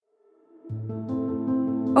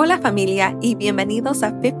Hola familia y bienvenidos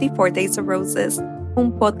a 54 Days of Roses,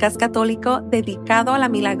 un podcast católico dedicado a la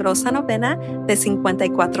milagrosa novena de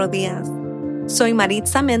 54 días. Soy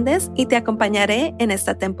Maritza Méndez y te acompañaré en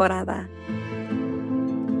esta temporada.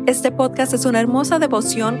 Este podcast es una hermosa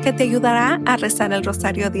devoción que te ayudará a rezar el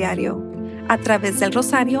rosario diario. A través del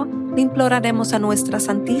rosario, le imploraremos a nuestra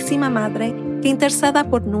Santísima Madre que interceda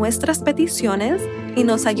por nuestras peticiones y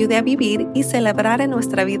nos ayude a vivir y celebrar en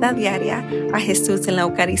nuestra vida diaria a Jesús en la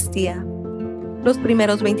Eucaristía. Los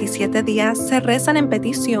primeros 27 días se rezan en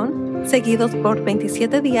petición, seguidos por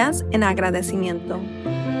 27 días en agradecimiento.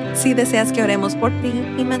 Si deseas que oremos por ti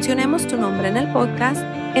y mencionemos tu nombre en el podcast,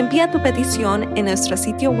 envía tu petición en nuestro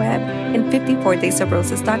sitio web en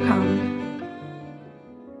 54daysofroses.com.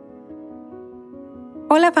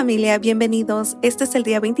 Hola familia, bienvenidos. Este es el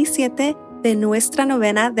día 27 de nuestra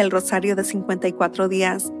novena del Rosario de 54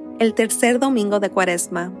 días, el tercer domingo de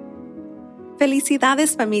Cuaresma.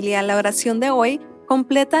 Felicidades familia, la oración de hoy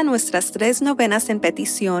completa nuestras 3 novenas en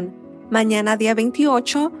petición. Mañana día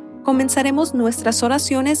 28 comenzaremos nuestras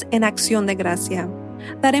oraciones en acción de gracia.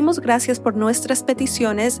 Daremos gracias por nuestras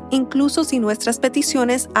peticiones, incluso si nuestras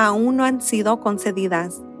peticiones aún no han sido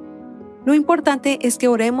concedidas. Lo importante es que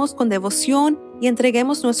oremos con devoción y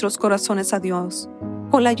entreguemos nuestros corazones a Dios.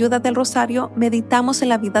 Con la ayuda del rosario, meditamos en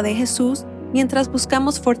la vida de Jesús mientras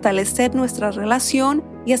buscamos fortalecer nuestra relación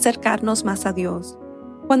y acercarnos más a Dios.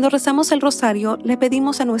 Cuando rezamos el rosario, le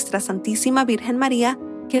pedimos a nuestra Santísima Virgen María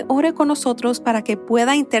que ore con nosotros para que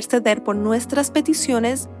pueda interceder por nuestras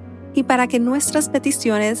peticiones y para que nuestras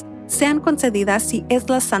peticiones sean concedidas si es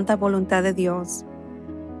la santa voluntad de Dios.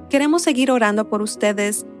 Queremos seguir orando por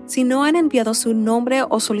ustedes. Si no han enviado su nombre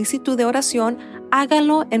o solicitud de oración,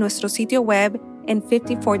 háganlo en nuestro sitio web en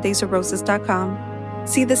 54daysofroses.com.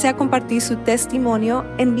 Si desea compartir su testimonio,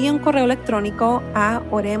 envíe un correo electrónico a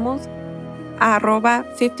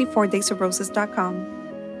oremos@54daysofroses.com.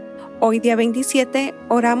 Hoy día 27,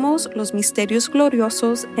 oramos los misterios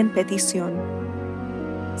gloriosos en petición.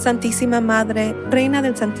 Santísima Madre, Reina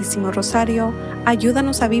del Santísimo Rosario,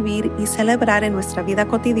 ayúdanos a vivir y celebrar en nuestra vida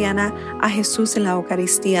cotidiana a Jesús en la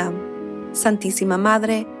Eucaristía. Santísima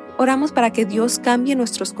Madre, oramos para que Dios cambie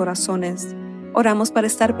nuestros corazones. Oramos para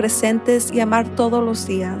estar presentes y amar todos los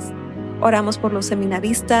días. Oramos por los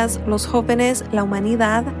seminaristas, los jóvenes, la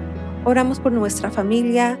humanidad. Oramos por nuestra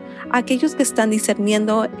familia, aquellos que están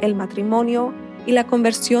discerniendo el matrimonio y la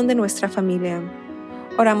conversión de nuestra familia.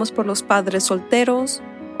 Oramos por los padres solteros.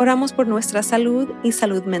 Oramos por nuestra salud y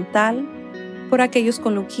salud mental, por aquellos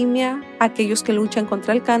con leucemia, aquellos que luchan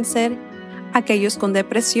contra el cáncer, aquellos con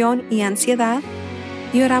depresión y ansiedad,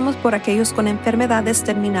 y oramos por aquellos con enfermedades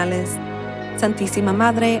terminales. Santísima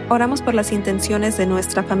Madre, oramos por las intenciones de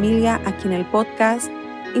nuestra familia aquí en el podcast,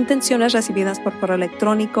 intenciones recibidas por correo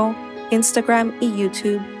electrónico, Instagram y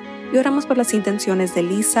YouTube, y oramos por las intenciones de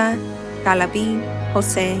Lisa, Galaví,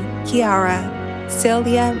 José, Kiara,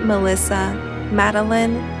 Celia, Melissa,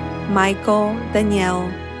 Madeline, Michael, Danielle,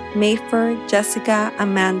 Mayfer, Jessica,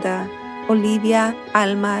 Amanda, Olivia,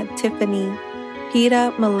 Alma, Tiffany,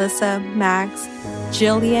 Peter, Melissa, Max,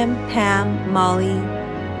 Jillian, Pam, Molly,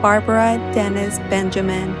 Barbara, Dennis,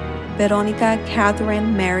 Benjamin, Veronica,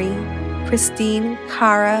 Catherine, Mary, Christine,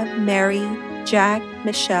 Cara, Mary, Jack,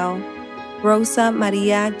 Michelle, Rosa,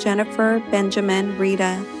 Maria, Jennifer, Benjamin,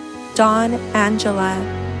 Rita, Dawn, Angela,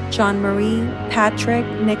 John Marie, Patrick,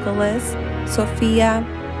 Nicholas, Sofía,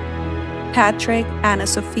 Patrick, Ana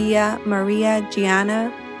Sofía, María,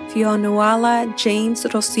 Gianna, Fionuala, James,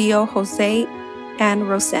 Rocío, José, and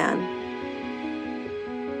Roseanne.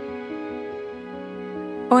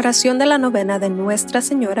 Oración de la novena de Nuestra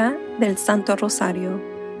Señora del Santo Rosario.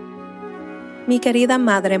 Mi querida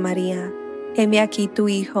Madre María, heme aquí tu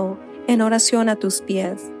Hijo, en oración a tus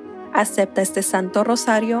pies. Acepta este Santo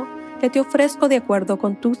Rosario que te ofrezco de acuerdo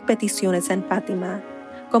con tus peticiones en Fátima,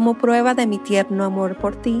 como prueba de mi tierno amor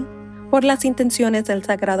por ti, por las intenciones del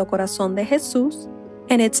Sagrado Corazón de Jesús,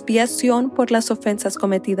 en expiación por las ofensas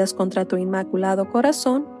cometidas contra tu Inmaculado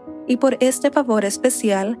Corazón y por este favor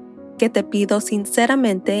especial que te pido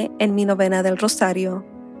sinceramente en mi novena del Rosario.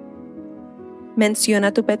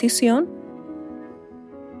 Menciona tu petición.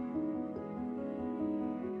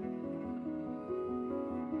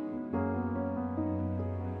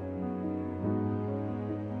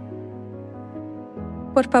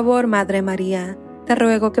 Por favor, Madre María, te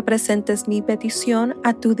ruego que presentes mi petición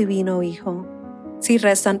a tu divino Hijo. Si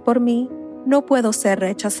rezan por mí, no puedo ser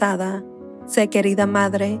rechazada. Sé, querida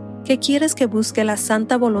Madre, que quieres que busque la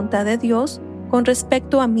santa voluntad de Dios con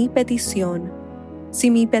respecto a mi petición.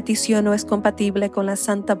 Si mi petición no es compatible con la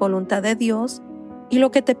santa voluntad de Dios y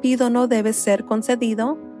lo que te pido no debe ser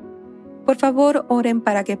concedido, Por favor, oren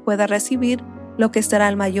para que pueda recibir lo que será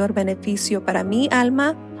el mayor beneficio para mi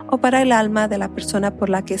alma o para el alma de la persona por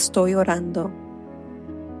la que estoy orando.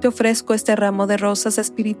 Te ofrezco este ramo de rosas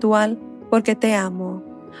espiritual porque te amo.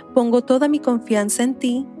 Pongo toda mi confianza en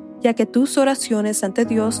ti, ya que tus oraciones ante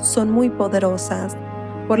Dios son muy poderosas.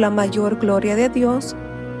 Por la mayor gloria de Dios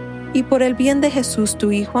y por el bien de Jesús,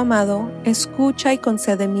 tu Hijo amado, escucha y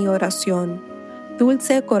concede mi oración.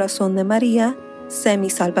 Dulce corazón de María, sé mi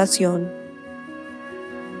salvación.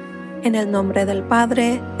 En el nombre del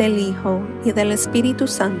Padre, del Hijo y del Espíritu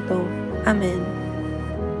Santo. Amén.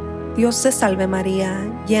 Dios te salve María,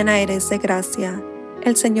 llena eres de gracia,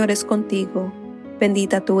 el Señor es contigo.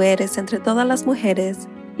 Bendita tú eres entre todas las mujeres,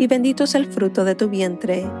 y bendito es el fruto de tu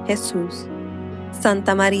vientre, Jesús.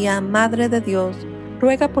 Santa María, Madre de Dios,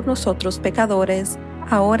 ruega por nosotros pecadores,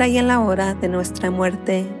 ahora y en la hora de nuestra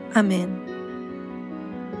muerte. Amén.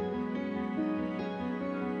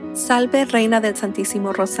 Salve, Reina del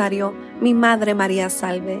Santísimo Rosario, mi Madre María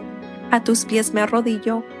salve. A tus pies me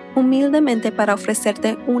arrodillo, humildemente para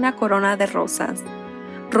ofrecerte una corona de rosas.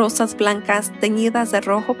 Rosas blancas teñidas de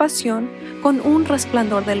rojo pasión, con un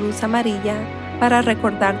resplandor de luz amarilla, para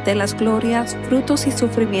recordarte las glorias, frutos y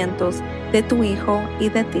sufrimientos de tu Hijo y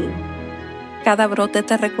de ti. Cada brote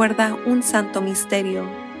te recuerda un santo misterio,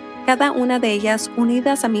 cada una de ellas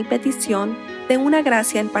unidas a mi petición de una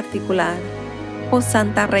gracia en particular. Oh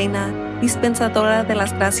Santa Reina, dispensadora de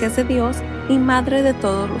las gracias de Dios y Madre de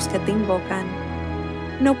todos los que te invocan.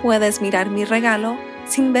 No puedes mirar mi regalo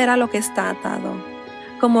sin ver a lo que está atado.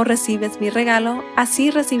 Como recibes mi regalo,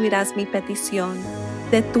 así recibirás mi petición.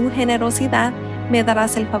 De tu generosidad me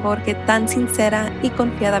darás el favor que tan sincera y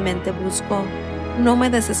confiadamente busco. No me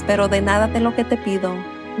desespero de nada de lo que te pido.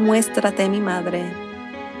 Muéstrate mi Madre.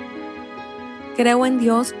 Creo en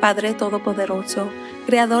Dios, Padre Todopoderoso,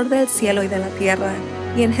 Creador del cielo y de la tierra,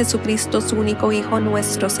 y en Jesucristo, su único Hijo,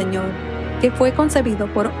 nuestro Señor, que fue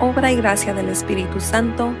concebido por obra y gracia del Espíritu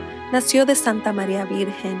Santo, nació de Santa María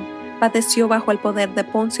Virgen, padeció bajo el poder de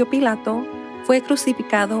Poncio Pilato, fue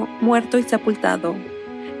crucificado, muerto y sepultado.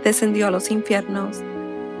 Descendió a los infiernos.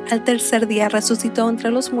 Al tercer día resucitó entre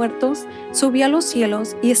los muertos, subió a los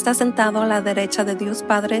cielos y está sentado a la derecha de Dios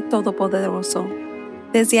Padre Todopoderoso.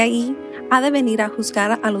 Desde ahí ha de venir a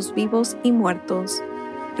juzgar a los vivos y muertos.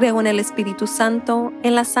 Creo en el Espíritu Santo,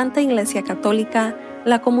 en la Santa Iglesia Católica,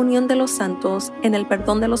 la comunión de los santos, en el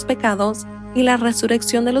perdón de los pecados y la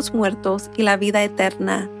resurrección de los muertos y la vida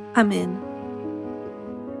eterna. Amén.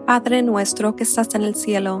 Padre nuestro que estás en el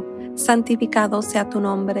cielo, santificado sea tu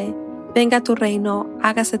nombre. Venga tu reino,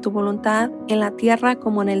 hágase tu voluntad en la tierra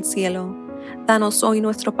como en el cielo. Danos hoy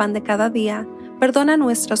nuestro pan de cada día. Perdona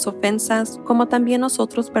nuestras ofensas, como también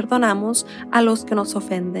nosotros perdonamos a los que nos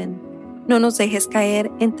ofenden. No nos dejes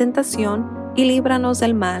caer en tentación y líbranos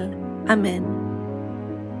del mal. Amén.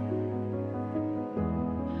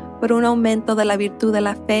 Por un aumento de la virtud de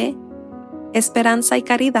la fe, esperanza y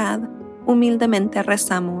caridad, humildemente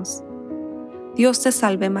rezamos. Dios te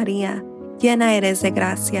salve María, llena eres de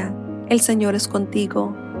gracia, el Señor es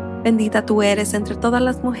contigo. Bendita tú eres entre todas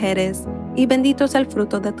las mujeres, y bendito es el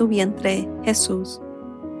fruto de tu vientre, Jesús.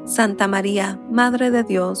 Santa María, Madre de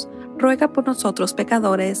Dios, ruega por nosotros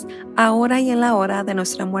pecadores, ahora y en la hora de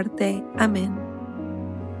nuestra muerte. Amén.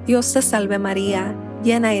 Dios te salve María,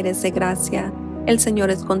 llena eres de gracia, el Señor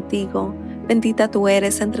es contigo. Bendita tú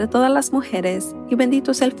eres entre todas las mujeres, y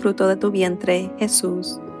bendito es el fruto de tu vientre,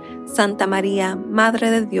 Jesús. Santa María, Madre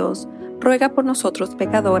de Dios, ruega por nosotros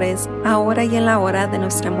pecadores, ahora y en la hora de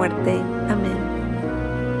nuestra muerte. Amén.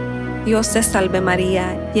 Dios te salve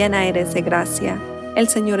María, llena eres de gracia, el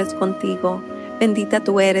Señor es contigo. Bendita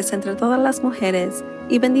tú eres entre todas las mujeres,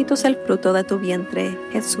 y bendito es el fruto de tu vientre,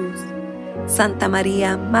 Jesús. Santa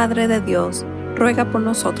María, Madre de Dios, ruega por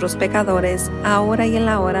nosotros pecadores, ahora y en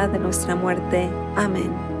la hora de nuestra muerte.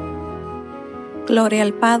 Amén. Gloria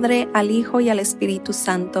al Padre, al Hijo y al Espíritu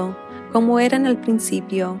Santo, como era en el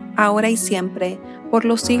principio, ahora y siempre, por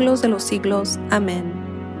los siglos de los siglos. Amén.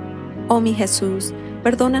 Oh mi Jesús,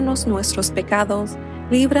 perdónanos nuestros pecados,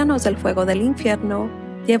 líbranos del fuego del infierno,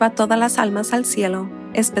 lleva todas las almas al cielo,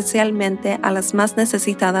 especialmente a las más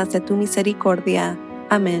necesitadas de tu misericordia.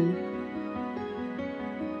 Amén.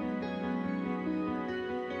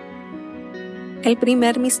 El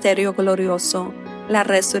primer misterio glorioso, la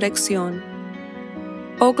resurrección.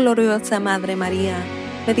 Oh gloriosa Madre María,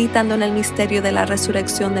 meditando en el misterio de la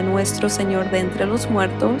resurrección de nuestro Señor de entre los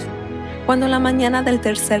muertos, cuando en la mañana del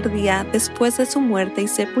tercer día después de su muerte y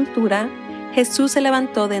sepultura, Jesús se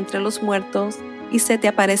levantó de entre los muertos y se te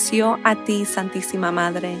apareció a ti, Santísima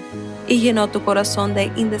Madre, y llenó tu corazón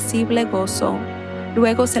de indecible gozo.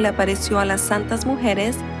 Luego se le apareció a las santas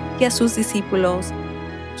mujeres y a sus discípulos,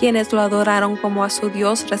 quienes lo adoraron como a su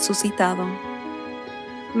Dios resucitado.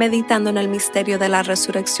 Meditando en el misterio de la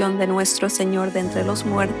resurrección de nuestro Señor de entre los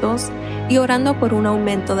muertos y orando por un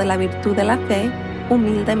aumento de la virtud de la fe,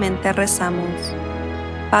 humildemente rezamos.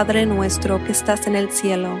 Padre nuestro que estás en el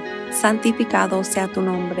cielo, santificado sea tu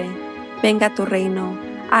nombre. Venga tu reino,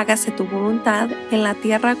 hágase tu voluntad en la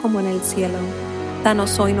tierra como en el cielo.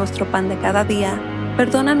 Danos hoy nuestro pan de cada día.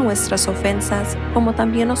 Perdona nuestras ofensas, como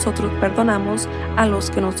también nosotros perdonamos a los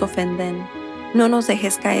que nos ofenden. No nos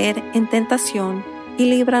dejes caer en tentación, y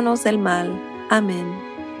líbranos del mal. Amén.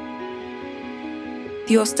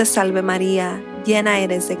 Dios te salve María, llena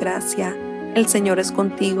eres de gracia. El Señor es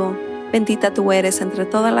contigo. Bendita tú eres entre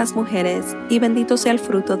todas las mujeres, y bendito sea el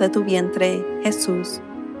fruto de tu vientre, Jesús.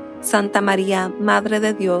 Santa María, Madre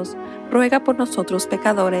de Dios, ruega por nosotros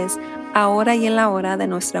pecadores, ahora y en la hora de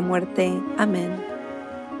nuestra muerte. Amén.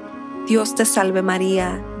 Dios te salve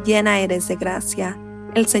María, llena eres de gracia.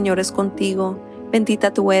 El Señor es contigo.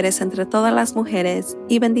 Bendita tú eres entre todas las mujeres,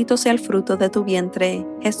 y bendito sea el fruto de tu vientre,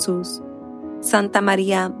 Jesús. Santa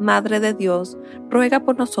María, Madre de Dios, ruega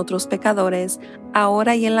por nosotros pecadores,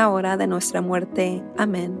 ahora y en la hora de nuestra muerte.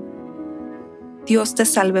 Amén. Dios te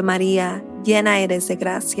salve María, llena eres de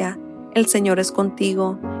gracia. El Señor es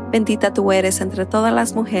contigo. Bendita tú eres entre todas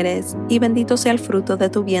las mujeres, y bendito sea el fruto de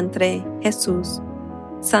tu vientre, Jesús.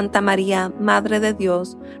 Santa María, Madre de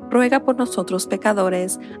Dios, ruega por nosotros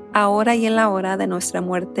pecadores, ahora y en la hora de nuestra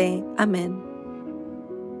muerte. Amén.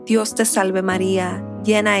 Dios te salve María,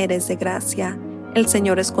 llena eres de gracia. El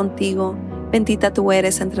Señor es contigo. Bendita tú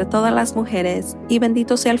eres entre todas las mujeres, y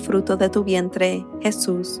bendito sea el fruto de tu vientre,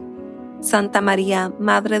 Jesús. Santa María,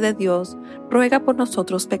 Madre de Dios, ruega por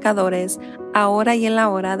nosotros pecadores, ahora y en la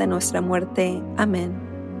hora de nuestra muerte. Amén.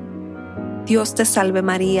 Dios te salve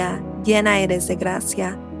María, llena eres de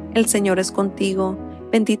gracia. El Señor es contigo.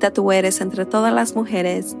 Bendita tú eres entre todas las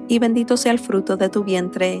mujeres, y bendito sea el fruto de tu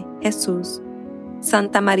vientre, Jesús.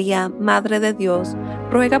 Santa María, Madre de Dios,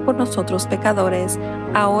 ruega por nosotros pecadores,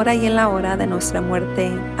 ahora y en la hora de nuestra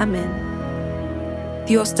muerte. Amén.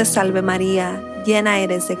 Dios te salve María, llena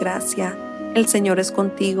eres de gracia. El Señor es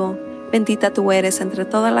contigo. Bendita tú eres entre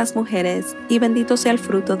todas las mujeres, y bendito sea el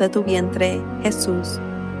fruto de tu vientre, Jesús.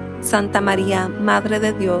 Santa María, Madre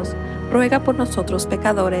de Dios, ruega por nosotros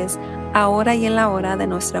pecadores, ahora y en la hora de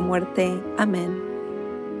nuestra muerte. Amén.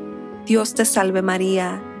 Dios te salve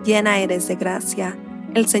María, llena eres de gracia.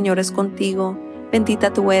 El Señor es contigo.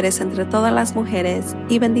 Bendita tú eres entre todas las mujeres,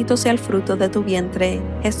 y bendito sea el fruto de tu vientre,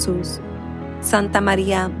 Jesús. Santa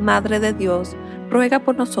María, Madre de Dios, ruega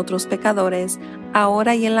por nosotros pecadores,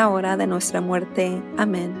 ahora y en la hora de nuestra muerte.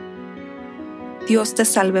 Amén. Dios te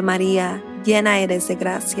salve María, llena eres de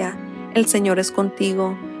gracia. El Señor es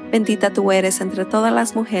contigo. Bendita tú eres entre todas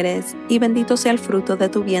las mujeres, y bendito sea el fruto de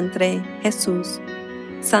tu vientre, Jesús.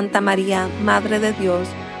 Santa María, Madre de Dios,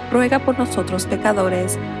 ruega por nosotros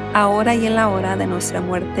pecadores, ahora y en la hora de nuestra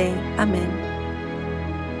muerte. Amén.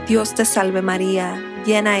 Dios te salve María,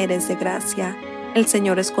 llena eres de gracia. El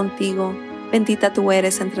Señor es contigo. Bendita tú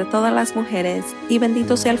eres entre todas las mujeres, y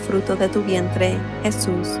bendito sea el fruto de tu vientre,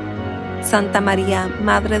 Jesús. Santa María,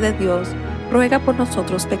 Madre de Dios, ruega por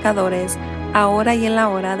nosotros pecadores, ahora y en la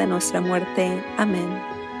hora de nuestra muerte. Amén.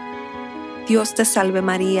 Dios te salve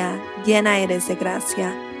María, llena eres de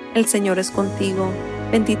gracia. El Señor es contigo.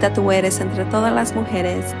 Bendita tú eres entre todas las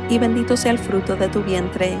mujeres, y bendito sea el fruto de tu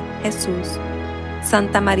vientre, Jesús.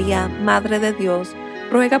 Santa María, Madre de Dios,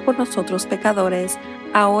 ruega por nosotros pecadores,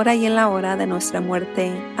 ahora y en la hora de nuestra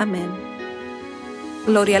muerte. Amén.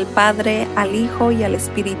 Gloria al Padre, al Hijo y al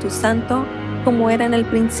Espíritu Santo, como era en el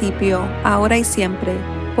principio, ahora y siempre,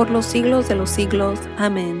 por los siglos de los siglos.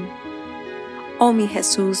 Amén. Oh mi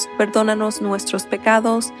Jesús, perdónanos nuestros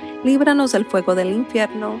pecados, líbranos del fuego del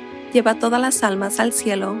infierno, lleva todas las almas al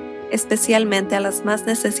cielo, especialmente a las más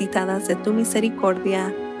necesitadas de tu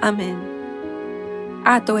misericordia. Amén.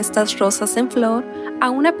 Ato estas rosas en flor a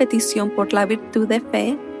una petición por la virtud de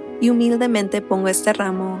fe, y humildemente pongo este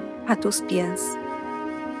ramo a tus pies.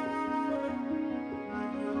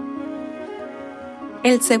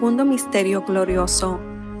 El segundo misterio glorioso,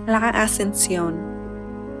 la Ascensión.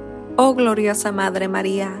 Oh gloriosa Madre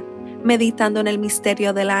María, meditando en el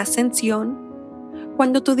misterio de la Ascensión,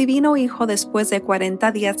 cuando tu divino Hijo, después de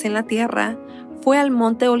 40 días en la tierra, fue al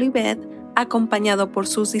monte Olivet acompañado por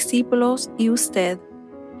sus discípulos y usted,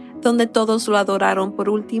 donde todos lo adoraron por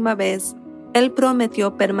última vez, Él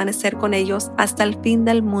prometió permanecer con ellos hasta el fin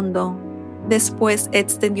del mundo. Después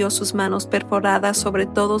extendió sus manos perforadas sobre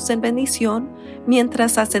todos en bendición,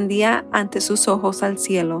 mientras ascendía ante sus ojos al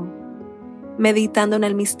cielo. Meditando en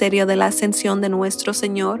el misterio de la ascensión de nuestro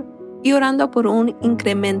Señor, y orando por un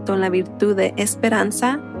incremento en la virtud de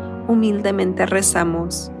esperanza, humildemente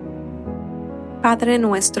rezamos. Padre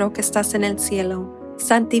nuestro que estás en el cielo,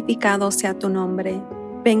 santificado sea tu nombre.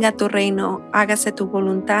 Venga tu reino, hágase tu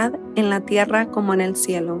voluntad en la tierra como en el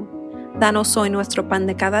cielo. Danos hoy nuestro pan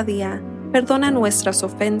de cada día. Perdona nuestras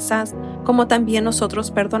ofensas, como también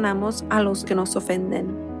nosotros perdonamos a los que nos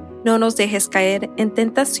ofenden. No nos dejes caer en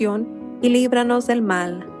tentación y líbranos del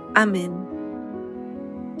mal. Amén.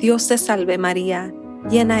 Dios te salve María,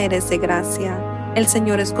 llena eres de gracia. El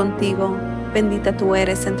Señor es contigo, bendita tú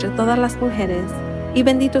eres entre todas las mujeres, y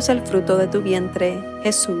bendito es el fruto de tu vientre,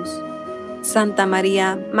 Jesús. Santa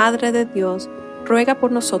María, Madre de Dios, ruega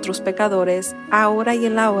por nosotros pecadores, ahora y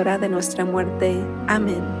en la hora de nuestra muerte.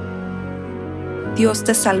 Amén. Dios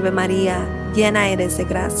te salve María, llena eres de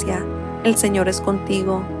gracia. El Señor es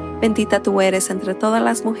contigo, bendita tú eres entre todas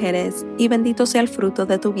las mujeres, y bendito sea el fruto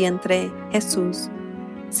de tu vientre, Jesús.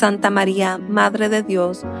 Santa María, Madre de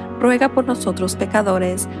Dios, ruega por nosotros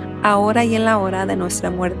pecadores, ahora y en la hora de nuestra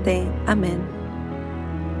muerte. Amén.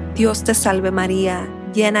 Dios te salve María,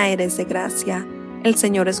 llena eres de gracia. El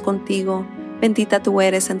Señor es contigo, bendita tú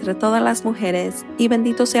eres entre todas las mujeres, y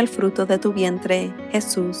bendito sea el fruto de tu vientre,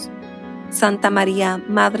 Jesús. Santa María,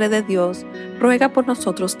 Madre de Dios, ruega por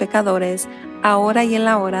nosotros pecadores, ahora y en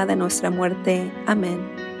la hora de nuestra muerte. Amén.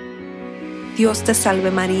 Dios te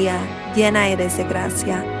salve María, llena eres de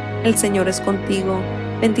gracia. El Señor es contigo,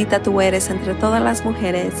 bendita tú eres entre todas las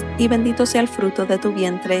mujeres, y bendito sea el fruto de tu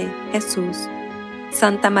vientre, Jesús.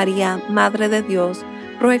 Santa María, Madre de Dios,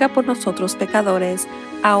 ruega por nosotros pecadores,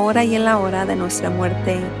 ahora y en la hora de nuestra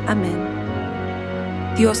muerte. Amén.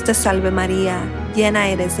 Dios te salve María, llena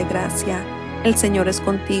eres de gracia. El Señor es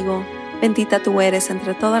contigo, bendita tú eres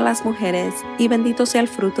entre todas las mujeres, y bendito sea el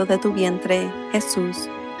fruto de tu vientre, Jesús.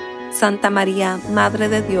 Santa María, Madre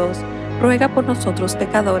de Dios, ruega por nosotros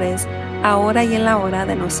pecadores, ahora y en la hora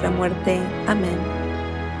de nuestra muerte. Amén.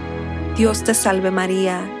 Dios te salve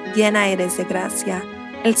María, llena eres de gracia.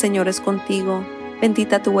 El Señor es contigo,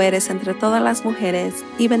 bendita tú eres entre todas las mujeres,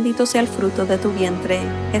 y bendito sea el fruto de tu vientre,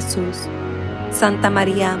 Jesús. Santa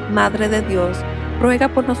María, Madre de Dios, ruega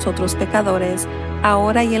por nosotros pecadores,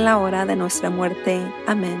 ahora y en la hora de nuestra muerte.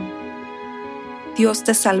 Amén. Dios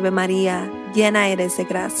te salve María, llena eres de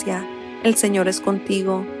gracia. El Señor es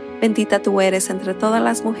contigo, bendita tú eres entre todas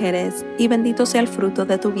las mujeres, y bendito sea el fruto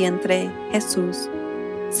de tu vientre, Jesús.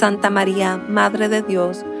 Santa María, Madre de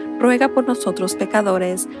Dios, ruega por nosotros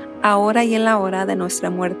pecadores, ahora y en la hora de nuestra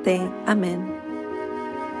muerte. Amén.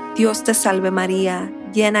 Dios te salve María,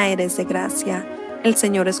 llena eres de gracia. El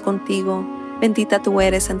Señor es contigo, bendita tú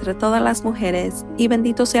eres entre todas las mujeres, y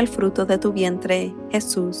bendito sea el fruto de tu vientre,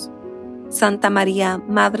 Jesús. Santa María,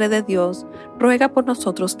 Madre de Dios, ruega por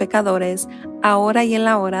nosotros pecadores, ahora y en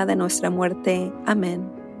la hora de nuestra muerte. Amén.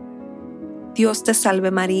 Dios te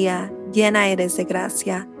salve María, llena eres de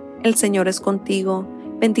gracia. El Señor es contigo,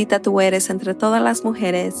 bendita tú eres entre todas las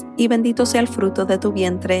mujeres, y bendito sea el fruto de tu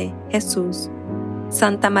vientre, Jesús.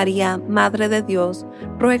 Santa María, Madre de Dios,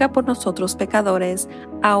 ruega por nosotros pecadores,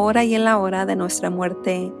 ahora y en la hora de nuestra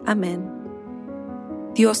muerte. Amén.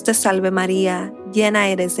 Dios te salve María, llena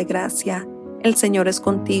eres de gracia. El Señor es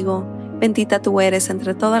contigo, bendita tú eres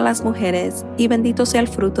entre todas las mujeres, y bendito sea el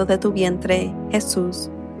fruto de tu vientre,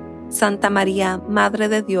 Jesús. Santa María, Madre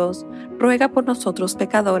de Dios, ruega por nosotros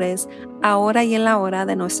pecadores, ahora y en la hora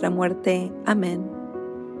de nuestra muerte. Amén.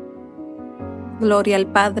 Gloria al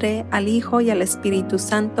Padre, al Hijo y al Espíritu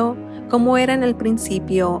Santo, como era en el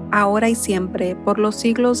principio, ahora y siempre, por los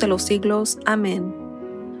siglos de los siglos. Amén.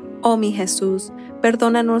 Oh mi Jesús,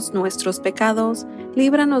 perdónanos nuestros pecados,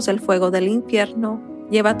 líbranos del fuego del infierno,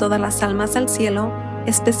 lleva todas las almas al cielo,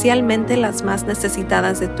 especialmente las más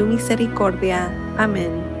necesitadas de tu misericordia. Amén.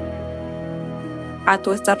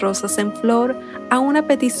 Ato estas rosas en flor a una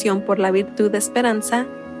petición por la virtud de esperanza,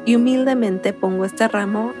 y humildemente pongo este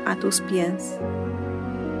ramo a tus pies.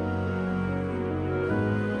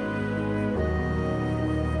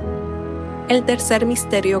 El tercer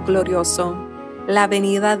misterio glorioso, la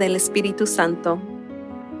venida del Espíritu Santo.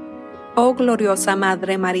 Oh gloriosa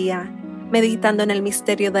Madre María, meditando en el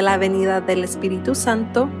misterio de la venida del Espíritu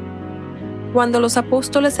Santo, cuando los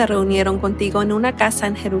apóstoles se reunieron contigo en una casa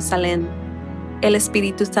en Jerusalén, el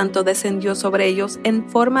Espíritu Santo descendió sobre ellos en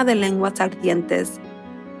forma de lenguas ardientes,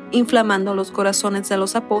 inflamando los corazones de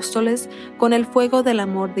los apóstoles con el fuego del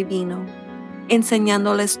amor divino,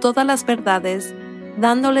 enseñándoles todas las verdades,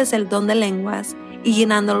 dándoles el don de lenguas y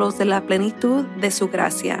llenándolos de la plenitud de su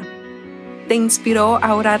gracia. Te inspiró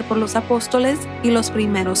a orar por los apóstoles y los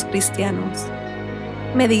primeros cristianos.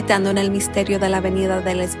 Meditando en el misterio de la venida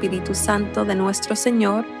del Espíritu Santo de nuestro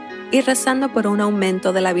Señor, y rezando por un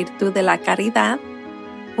aumento de la virtud de la caridad,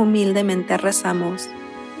 humildemente rezamos.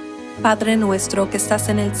 Padre nuestro que estás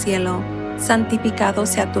en el cielo, santificado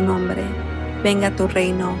sea tu nombre. Venga tu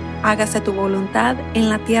reino, hágase tu voluntad en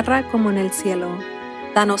la tierra como en el cielo.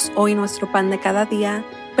 Danos hoy nuestro pan de cada día,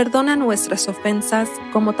 perdona nuestras ofensas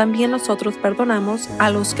como también nosotros perdonamos a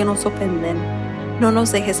los que nos ofenden. No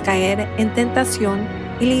nos dejes caer en tentación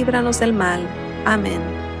y líbranos del mal. Amén.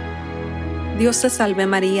 Dios te salve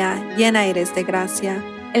María, llena eres de gracia,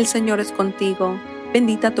 el Señor es contigo.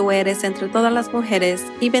 Bendita tú eres entre todas las mujeres,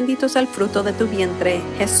 y bendito es el fruto de tu vientre,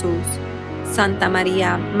 Jesús. Santa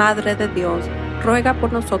María, Madre de Dios, ruega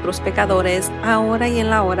por nosotros pecadores, ahora y en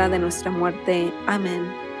la hora de nuestra muerte. Amén.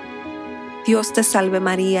 Dios te salve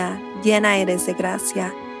María, llena eres de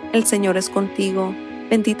gracia, el Señor es contigo.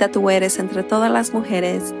 Bendita tú eres entre todas las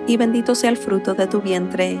mujeres, y bendito sea el fruto de tu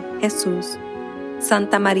vientre, Jesús.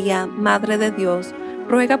 Santa María, Madre de Dios,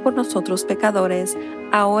 ruega por nosotros pecadores,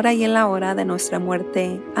 ahora y en la hora de nuestra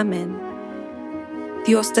muerte. Amén.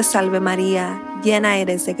 Dios te salve María, llena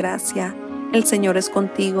eres de gracia, el Señor es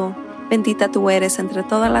contigo. Bendita tú eres entre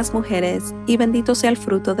todas las mujeres, y bendito sea el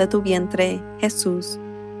fruto de tu vientre, Jesús.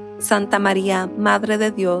 Santa María, Madre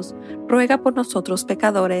de Dios, ruega por nosotros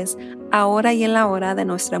pecadores, ahora y en la hora de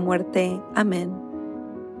nuestra muerte. Amén.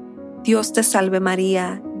 Dios te salve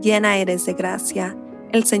María, llena eres de gracia,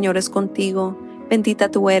 el Señor es contigo. Bendita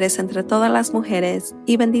tú eres entre todas las mujeres,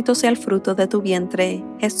 y bendito sea el fruto de tu vientre,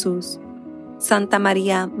 Jesús. Santa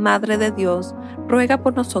María, Madre de Dios, ruega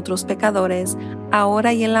por nosotros pecadores,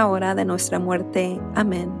 ahora y en la hora de nuestra muerte.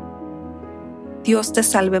 Amén. Dios te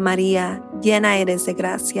salve María, llena eres de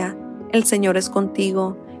gracia, el Señor es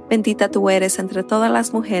contigo. Bendita tú eres entre todas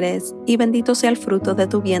las mujeres, y bendito sea el fruto de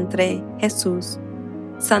tu vientre, Jesús.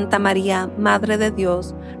 Santa María, Madre de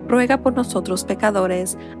Dios, ruega por nosotros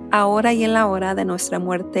pecadores, ahora y en la hora de nuestra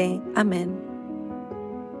muerte. Amén.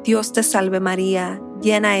 Dios te salve María,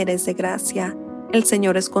 llena eres de gracia, el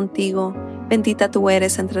Señor es contigo. Bendita tú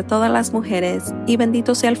eres entre todas las mujeres, y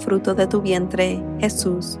bendito sea el fruto de tu vientre,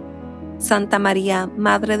 Jesús. Santa María,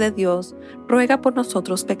 Madre de Dios, ruega por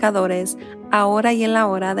nosotros pecadores, ahora y en la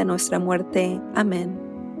hora de nuestra muerte. Amén.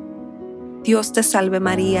 Dios te salve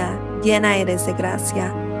María, llena eres de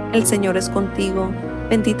gracia, el Señor es contigo.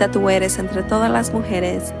 Bendita tú eres entre todas las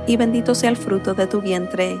mujeres, y bendito sea el fruto de tu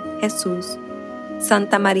vientre, Jesús.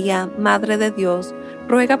 Santa María, Madre de Dios,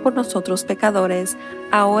 ruega por nosotros pecadores,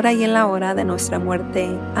 ahora y en la hora de nuestra muerte.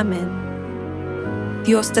 Amén.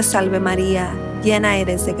 Dios te salve María, llena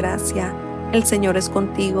eres de gracia, el Señor es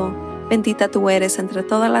contigo. Bendita tú eres entre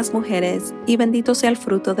todas las mujeres, y bendito sea el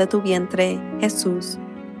fruto de tu vientre, Jesús.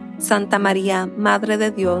 Santa María, Madre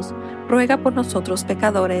de Dios, ruega por nosotros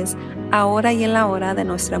pecadores, ahora y en la hora de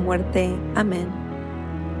nuestra muerte. Amén.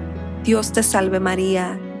 Dios te salve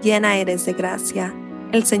María, llena eres de gracia,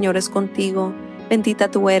 el Señor es contigo.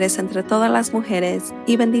 Bendita tú eres entre todas las mujeres,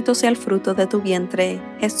 y bendito sea el fruto de tu vientre,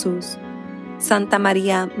 Jesús. Santa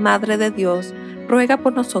María, Madre de Dios, ruega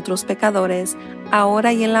por nosotros pecadores,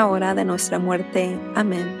 ahora y en la hora de nuestra muerte.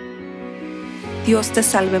 Amén. Dios te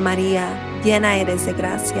salve María, llena eres de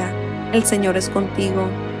gracia, el Señor es contigo.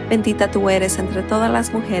 Bendita tú eres entre todas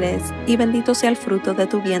las mujeres, y bendito sea el fruto de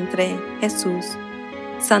tu vientre, Jesús.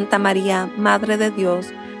 Santa María, Madre de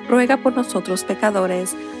Dios, ruega por nosotros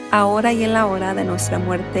pecadores, ahora y en la hora de nuestra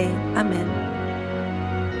muerte. Amén.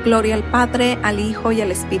 Gloria al Padre, al Hijo y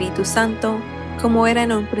al Espíritu Santo, como era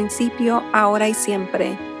en un principio, ahora y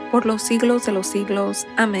siempre, por los siglos de los siglos.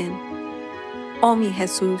 Amén. Oh mi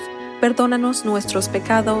Jesús, perdónanos nuestros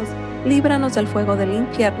pecados, líbranos del fuego del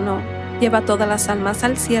infierno, lleva todas las almas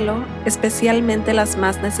al cielo, especialmente las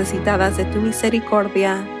más necesitadas de tu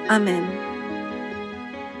misericordia. Amén.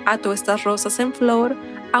 Ato estas rosas en flor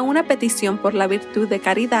a una petición por la virtud de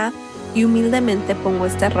caridad, y humildemente pongo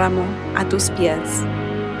este ramo a tus pies.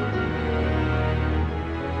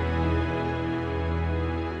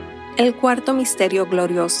 El cuarto misterio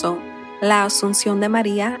glorioso, la Asunción de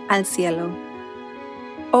María al cielo.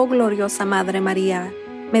 Oh gloriosa Madre María,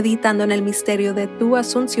 meditando en el misterio de tu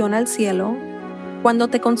asunción al cielo, cuando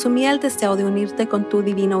te consumía el deseo de unirte con tu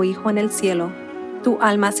divino Hijo en el cielo, tu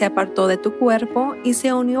alma se apartó de tu cuerpo y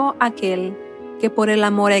se unió a aquel que por el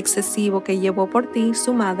amor excesivo que llevó por ti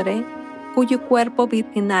su madre, cuyo cuerpo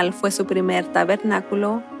virginal fue su primer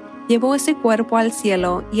tabernáculo, llevó ese cuerpo al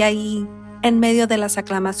cielo y ahí, en medio de las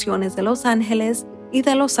aclamaciones de los ángeles y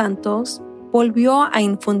de los santos, volvió a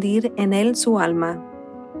infundir en él su alma.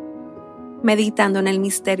 Meditando en el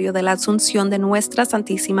misterio de la asunción de nuestra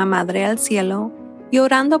Santísima Madre al cielo y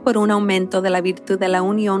orando por un aumento de la virtud de la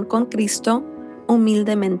unión con Cristo,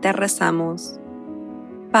 humildemente rezamos.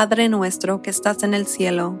 Padre nuestro que estás en el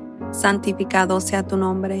cielo, santificado sea tu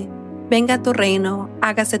nombre. Venga tu reino,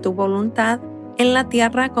 hágase tu voluntad, en la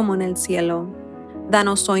tierra como en el cielo.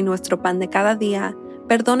 Danos hoy nuestro pan de cada día,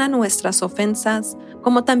 perdona nuestras ofensas,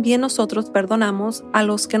 como también nosotros perdonamos a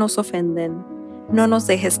los que nos ofenden. No nos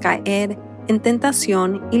dejes caer en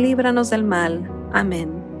tentación y líbranos del mal.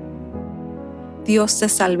 Amén. Dios te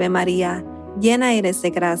salve María, llena eres de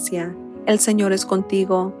gracia, el Señor es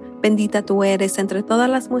contigo, bendita tú eres entre todas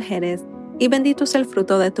las mujeres, y bendito es el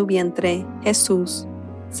fruto de tu vientre, Jesús.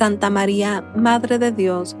 Santa María, Madre de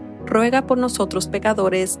Dios, ruega por nosotros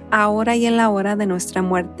pecadores, ahora y en la hora de nuestra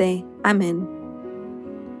muerte. Amén.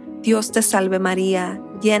 Dios te salve María,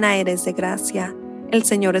 llena eres de gracia, el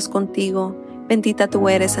Señor es contigo, bendita tú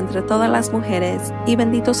eres entre todas las mujeres, y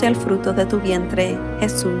bendito sea el fruto de tu vientre,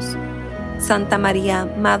 Jesús. Santa María,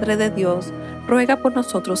 Madre de Dios, ruega por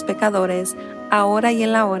nosotros pecadores, ahora y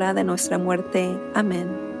en la hora de nuestra muerte. Amén.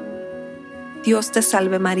 Dios te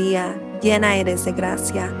salve María, llena eres de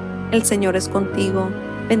gracia, el Señor es contigo,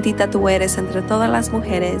 bendita tú eres entre todas las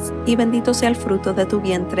mujeres, y bendito sea el fruto de tu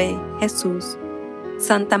vientre, Jesús.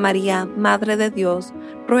 Santa María, Madre de Dios,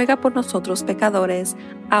 ruega por nosotros pecadores,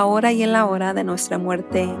 ahora y en la hora de nuestra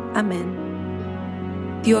muerte. Amén.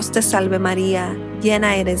 Dios te salve María,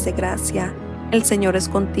 llena eres de gracia, el Señor es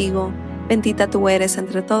contigo, bendita tú eres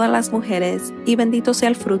entre todas las mujeres, y bendito sea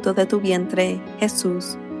el fruto de tu vientre,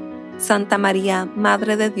 Jesús. Santa María,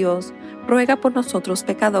 Madre de Dios, ruega por nosotros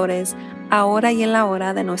pecadores, ahora y en la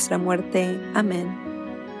hora de nuestra muerte. Amén.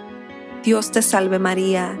 Dios te salve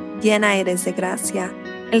María, llena eres de gracia,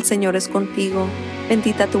 el Señor es contigo,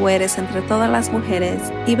 bendita tú eres entre todas las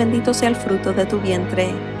mujeres, y bendito sea el fruto de tu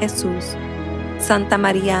vientre, Jesús. Santa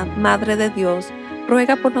María, Madre de Dios,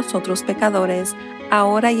 ruega por nosotros pecadores,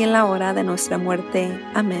 ahora y en la hora de nuestra muerte.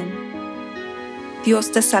 Amén.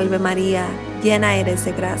 Dios te salve María, llena eres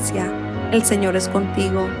de gracia, el Señor es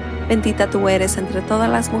contigo, bendita tú eres entre todas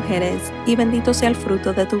las mujeres, y bendito sea el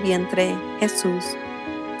fruto de tu vientre, Jesús.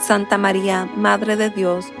 Santa María, Madre de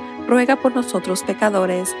Dios, ruega por nosotros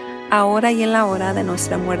pecadores, ahora y en la hora de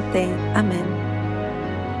nuestra muerte. Amén.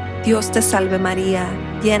 Dios te salve María,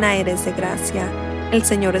 llena eres de gracia, el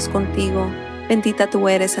Señor es contigo, bendita tú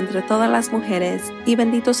eres entre todas las mujeres, y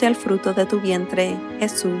bendito sea el fruto de tu vientre,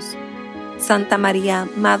 Jesús. Santa María,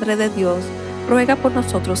 Madre de Dios, ruega por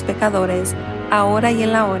nosotros pecadores, ahora y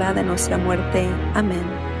en la hora de nuestra muerte. Amén.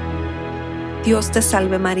 Dios te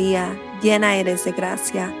salve María, llena eres de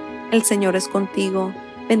gracia, el Señor es contigo,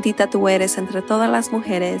 bendita tú eres entre todas las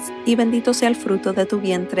mujeres, y bendito sea el fruto de tu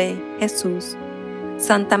vientre, Jesús.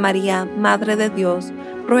 Santa María, Madre de Dios,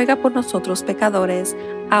 ruega por nosotros pecadores,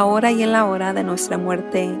 ahora y en la hora de nuestra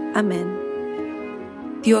muerte. Amén.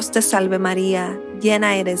 Dios te salve María,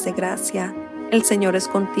 llena eres de gracia, el Señor es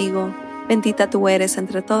contigo, bendita tú eres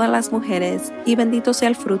entre todas las mujeres, y bendito sea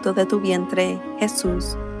el fruto de tu vientre,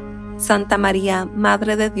 Jesús. Santa María,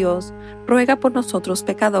 Madre de Dios, ruega por nosotros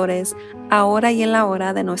pecadores, ahora y en la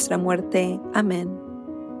hora de nuestra muerte. Amén.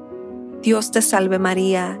 Dios te salve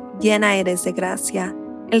María, llena eres de gracia,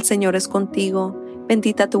 el Señor es contigo,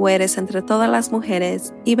 bendita tú eres entre todas las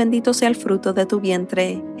mujeres, y bendito sea el fruto de tu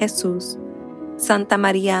vientre, Jesús. Santa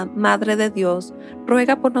María, Madre de Dios,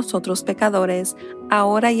 ruega por nosotros pecadores,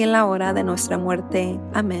 ahora y en la hora de nuestra muerte.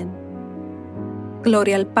 Amén.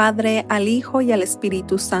 Gloria al Padre, al Hijo y al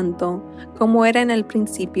Espíritu Santo, como era en el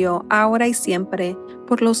principio, ahora y siempre,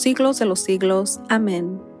 por los siglos de los siglos.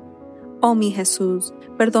 Amén. Oh mi Jesús,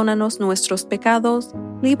 perdónanos nuestros pecados,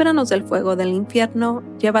 líbranos del fuego del infierno,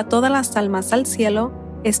 lleva todas las almas al cielo,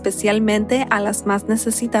 especialmente a las más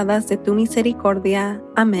necesitadas de tu misericordia.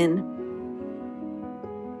 Amén.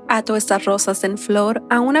 Ato estas rosas en flor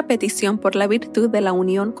a una petición por la virtud de la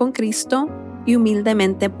unión con Cristo, y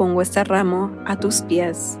humildemente pongo este ramo a tus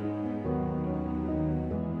pies.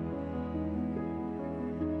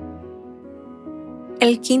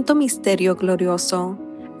 El quinto misterio glorioso,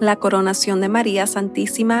 la coronación de María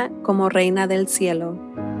Santísima como Reina del Cielo.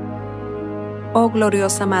 Oh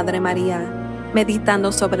gloriosa Madre María,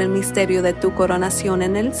 meditando sobre el misterio de tu coronación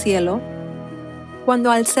en el cielo,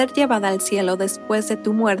 cuando al ser llevada al cielo después de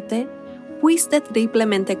tu muerte, fuiste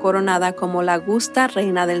triplemente coronada como la augusta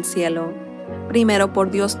Reina del Cielo, primero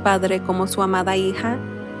por Dios Padre como su amada hija,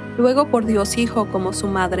 luego por Dios Hijo como su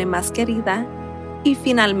madre más querida, y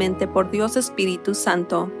finalmente por Dios Espíritu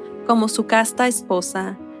Santo como su casta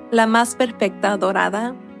esposa, la más perfecta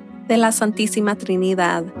adorada de la Santísima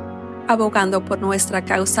Trinidad, abogando por nuestra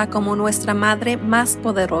causa como nuestra Madre más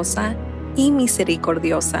poderosa y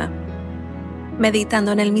misericordiosa.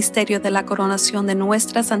 Meditando en el misterio de la coronación de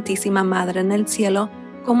nuestra Santísima Madre en el cielo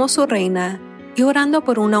como su Reina, y orando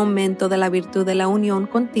por un aumento de la virtud de la unión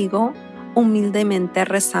contigo, Humildemente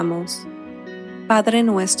rezamos. Padre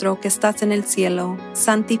nuestro que estás en el cielo,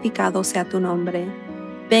 santificado sea tu nombre.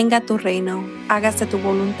 Venga tu reino, hágase tu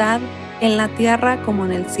voluntad en la tierra como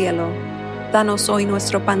en el cielo. Danos hoy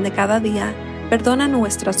nuestro pan de cada día, perdona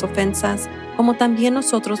nuestras ofensas, como también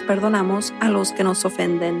nosotros perdonamos a los que nos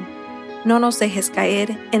ofenden. No nos dejes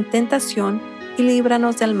caer en tentación y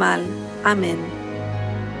líbranos del mal. Amén.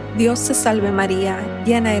 Dios te salve María,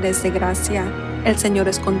 llena eres de gracia. El Señor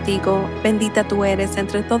es contigo, bendita tú eres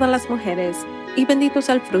entre todas las mujeres, y bendito es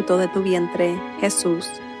el fruto de tu vientre, Jesús.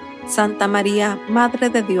 Santa María, Madre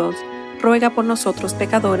de Dios, ruega por nosotros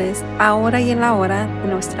pecadores, ahora y en la hora de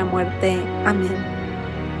nuestra muerte. Amén.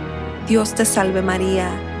 Dios te salve María,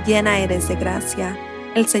 llena eres de gracia.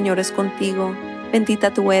 El Señor es contigo,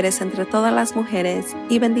 bendita tú eres entre todas las mujeres,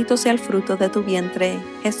 y bendito sea el fruto de tu vientre,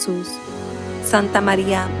 Jesús. Santa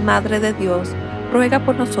María, Madre de Dios, ruega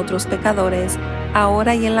por nosotros pecadores,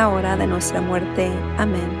 ahora y en la hora de nuestra muerte.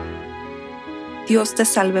 Amén. Dios te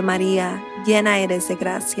salve María, llena eres de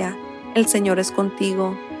gracia. El Señor es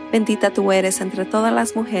contigo, bendita tú eres entre todas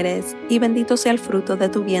las mujeres, y bendito sea el fruto de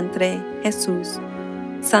tu vientre, Jesús.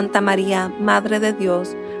 Santa María, Madre de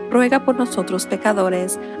Dios, ruega por nosotros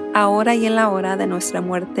pecadores, ahora y en la hora de nuestra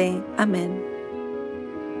muerte. Amén.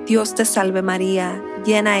 Dios te salve María,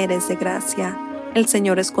 llena eres de gracia. El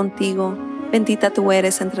Señor es contigo, bendita tú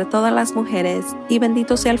eres entre todas las mujeres, y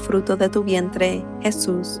bendito sea el fruto de tu vientre,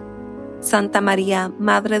 Jesús. Santa María,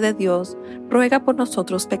 Madre de Dios, ruega por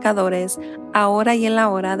nosotros pecadores, ahora y en la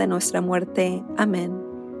hora de nuestra muerte. Amén.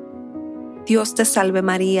 Dios te salve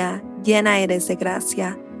María, llena eres de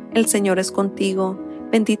gracia. El Señor es contigo,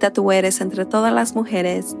 bendita tú eres entre todas las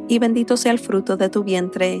mujeres, y bendito sea el fruto de tu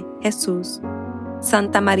vientre, Jesús.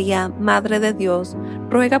 Santa María, Madre de Dios,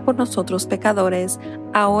 ruega por nosotros pecadores,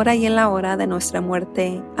 ahora y en la hora de nuestra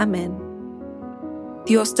muerte. Amén.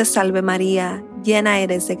 Dios te salve María, llena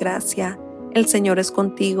eres de gracia. El Señor es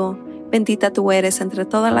contigo, bendita tú eres entre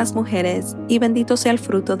todas las mujeres, y bendito sea el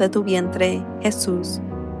fruto de tu vientre, Jesús.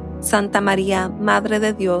 Santa María, Madre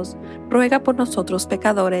de Dios, ruega por nosotros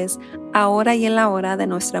pecadores, ahora y en la hora de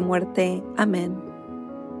nuestra muerte. Amén.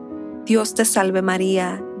 Dios te salve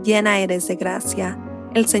María, llena eres de gracia.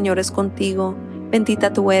 El Señor es contigo,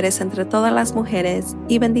 bendita tú eres entre todas las mujeres,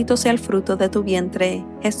 y bendito sea el fruto de tu vientre,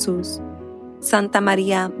 Jesús. Santa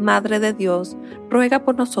María, Madre de Dios, ruega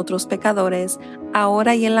por nosotros pecadores,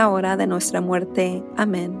 ahora y en la hora de nuestra muerte.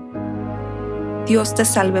 Amén. Dios te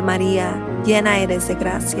salve María, llena eres de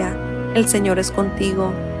gracia. El Señor es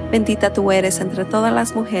contigo, bendita tú eres entre todas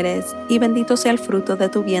las mujeres, y bendito sea el fruto de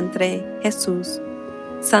tu vientre, Jesús.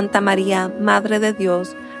 Santa María, Madre de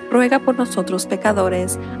Dios, ruega por nosotros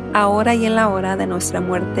pecadores, ahora y en la hora de nuestra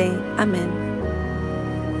muerte. Amén.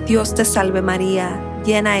 Dios te salve María,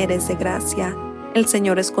 llena eres de gracia. El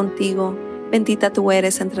Señor es contigo, bendita tú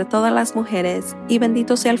eres entre todas las mujeres, y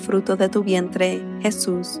bendito sea el fruto de tu vientre,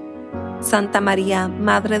 Jesús. Santa María,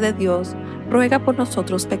 Madre de Dios, ruega por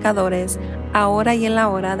nosotros pecadores, ahora y en la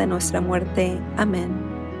hora de nuestra muerte. Amén.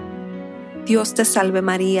 Dios te salve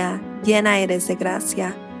María, llena eres de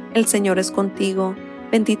gracia. El Señor es contigo,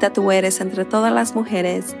 bendita tú eres entre todas las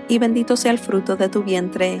mujeres, y bendito sea el fruto de tu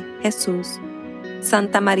vientre, Jesús.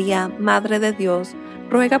 Santa María, Madre de Dios,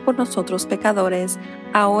 ruega por nosotros pecadores,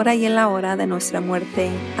 ahora y en la hora de nuestra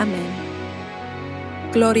muerte. Amén.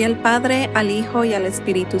 Gloria al Padre, al Hijo y al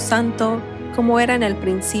Espíritu Santo, como era en el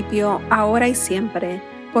principio, ahora y siempre,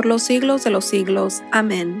 por los siglos de los siglos.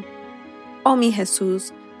 Amén. Oh mi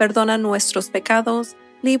Jesús, perdona nuestros pecados,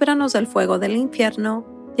 líbranos del fuego del infierno,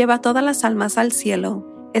 lleva todas las almas al cielo,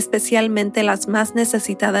 especialmente las más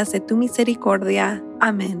necesitadas de tu misericordia.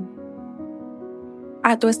 Amén.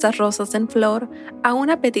 Ato estas rosas en flor a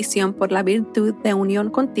una petición por la virtud de unión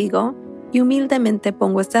contigo, y humildemente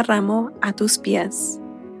pongo este ramo a tus pies.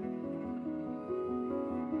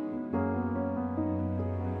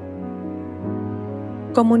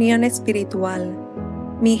 Comunión espiritual.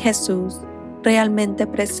 Mi Jesús, realmente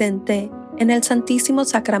presente en el Santísimo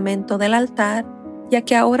Sacramento del altar, ya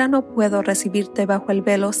que ahora no puedo recibirte bajo el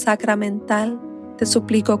velo sacramental, te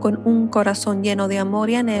suplico con un corazón lleno de amor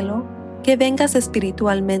y anhelo, que vengas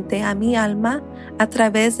espiritualmente a mi alma a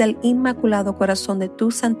través del Inmaculado Corazón de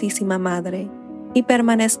tu Santísima Madre, y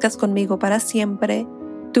permanezcas conmigo para siempre,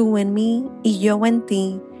 tú en mí y yo en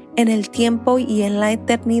ti, en el tiempo y en la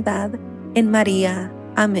eternidad, en María.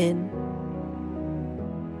 Amén.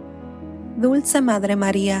 Dulce Madre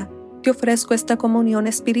María, te ofrezco esta comunión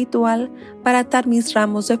espiritual para atar mis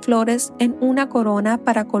ramos de flores en una corona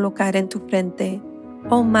para colocar en tu frente.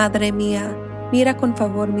 Oh Madre mía, mira con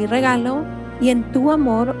favor mi regalo y en tu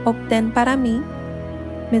amor obtén para mí.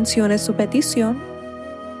 Mencione su petición.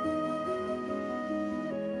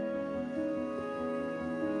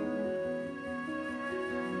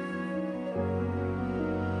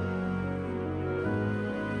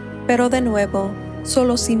 Pero de nuevo,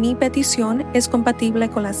 solo si mi petición es compatible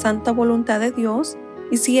con la santa voluntad de Dios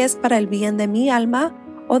y si es para el bien de mi alma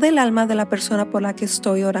o del alma de la persona por la que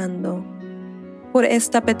estoy orando. Por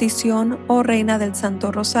esta petición, oh Reina del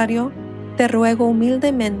Santo Rosario, te ruego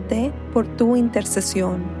humildemente por tu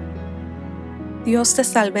intercesión. Dios te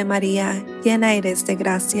salve María, llena eres de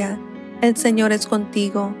gracia. El Señor es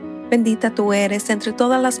contigo, bendita tú eres entre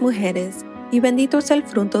todas las mujeres, y bendito es el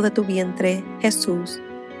fruto de tu vientre, Jesús.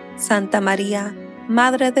 Santa María,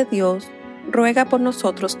 Madre de Dios, ruega por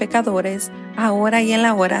nosotros pecadores, ahora y en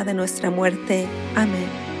la hora de nuestra muerte. Amén.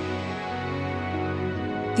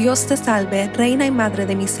 Dios te salve, Reina y Madre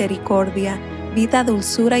de misericordia, vida,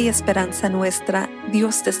 dulzura y esperanza nuestra,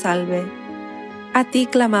 Dios te salve. A ti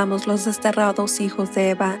clamamos los desterrados hijos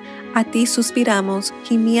de Eva, a ti suspiramos,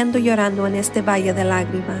 gimiendo y llorando en este valle de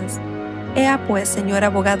lágrimas. Ea pues, Señora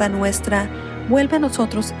abogada nuestra, vuelve a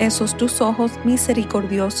nosotros esos tus ojos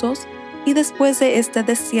misericordiosos, y después de este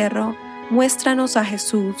destierro, muéstranos a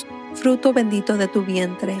Jesús, fruto bendito de tu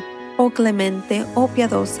vientre. Oh clemente, oh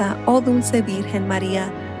piadosa, oh dulce Virgen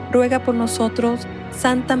María, ruega por nosotros,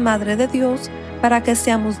 Santa Madre de Dios, para que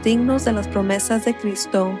seamos dignos de las promesas de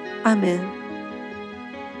Cristo. Amén.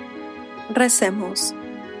 Recemos.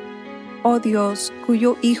 Oh Dios,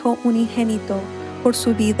 cuyo Hijo unigénito, por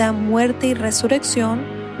su vida, muerte y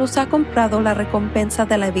resurrección, nos ha comprado la recompensa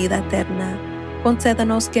de la vida eterna.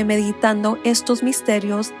 Concédenos que meditando estos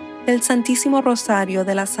misterios del Santísimo Rosario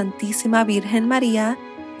de la Santísima Virgen María,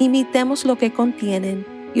 imitemos lo que contienen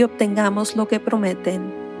y obtengamos lo que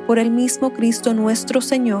prometen. Por el mismo Cristo nuestro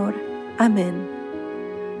Señor. Amén.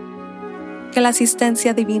 Que la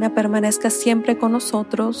asistencia divina permanezca siempre con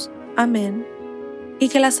nosotros. Amén. Y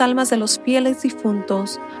que las almas de los fieles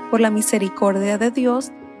difuntos, por la misericordia de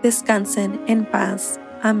Dios, descansen en paz.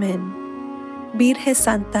 Amén. Virgen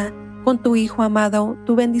Santa, con tu Hijo amado,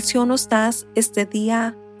 tu bendición nos das este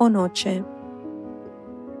día o noche.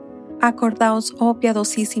 Acordaos, oh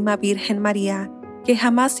piadosísima Virgen María, que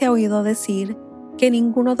jamás se ha oído decir que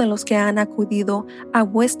ninguno de los que han acudido a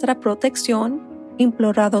vuestra protección,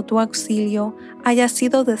 implorado tu auxilio, haya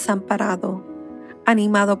sido desamparado.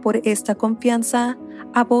 Animado por esta confianza,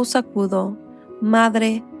 a vos acudo,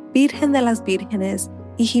 Madre, Virgen de las Vírgenes,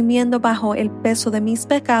 y gimiendo bajo el peso de mis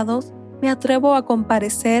pecados, me atrevo a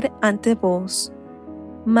comparecer ante vos.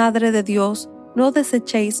 Madre de Dios, no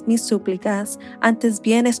desechéis mis súplicas, antes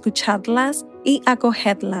bien escuchadlas y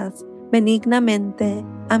acogedlas benignamente.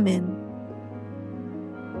 Amén.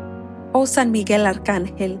 Oh San Miguel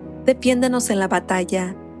Arcángel, defiéndenos en la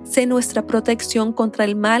batalla, sé nuestra protección contra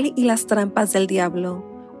el mal y las trampas del diablo.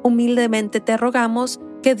 Humildemente te rogamos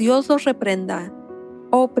que Dios los reprenda.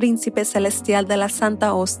 Oh Príncipe Celestial de la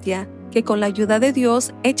Santa Hostia, que con la ayuda de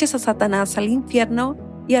Dios eches a Satanás al infierno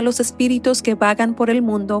y a los espíritus que vagan por el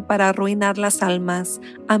mundo para arruinar las almas.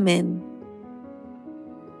 Amén.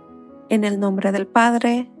 En el nombre del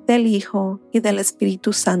Padre, del Hijo y del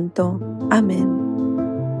Espíritu Santo. Amén.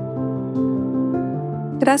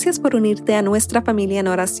 Gracias por unirte a nuestra familia en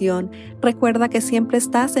oración. Recuerda que siempre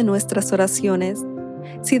estás en nuestras oraciones.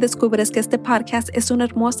 Si descubres que este podcast es una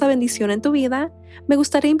hermosa bendición en tu vida, me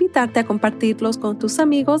gustaría invitarte a compartirlos con tus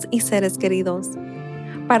amigos y seres queridos.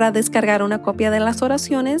 Para descargar una copia de las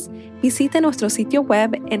oraciones, visite nuestro sitio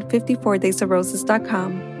web en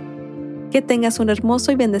 54daysofroses.com. Que tengas un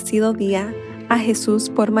hermoso y bendecido día. A Jesús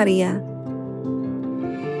por María.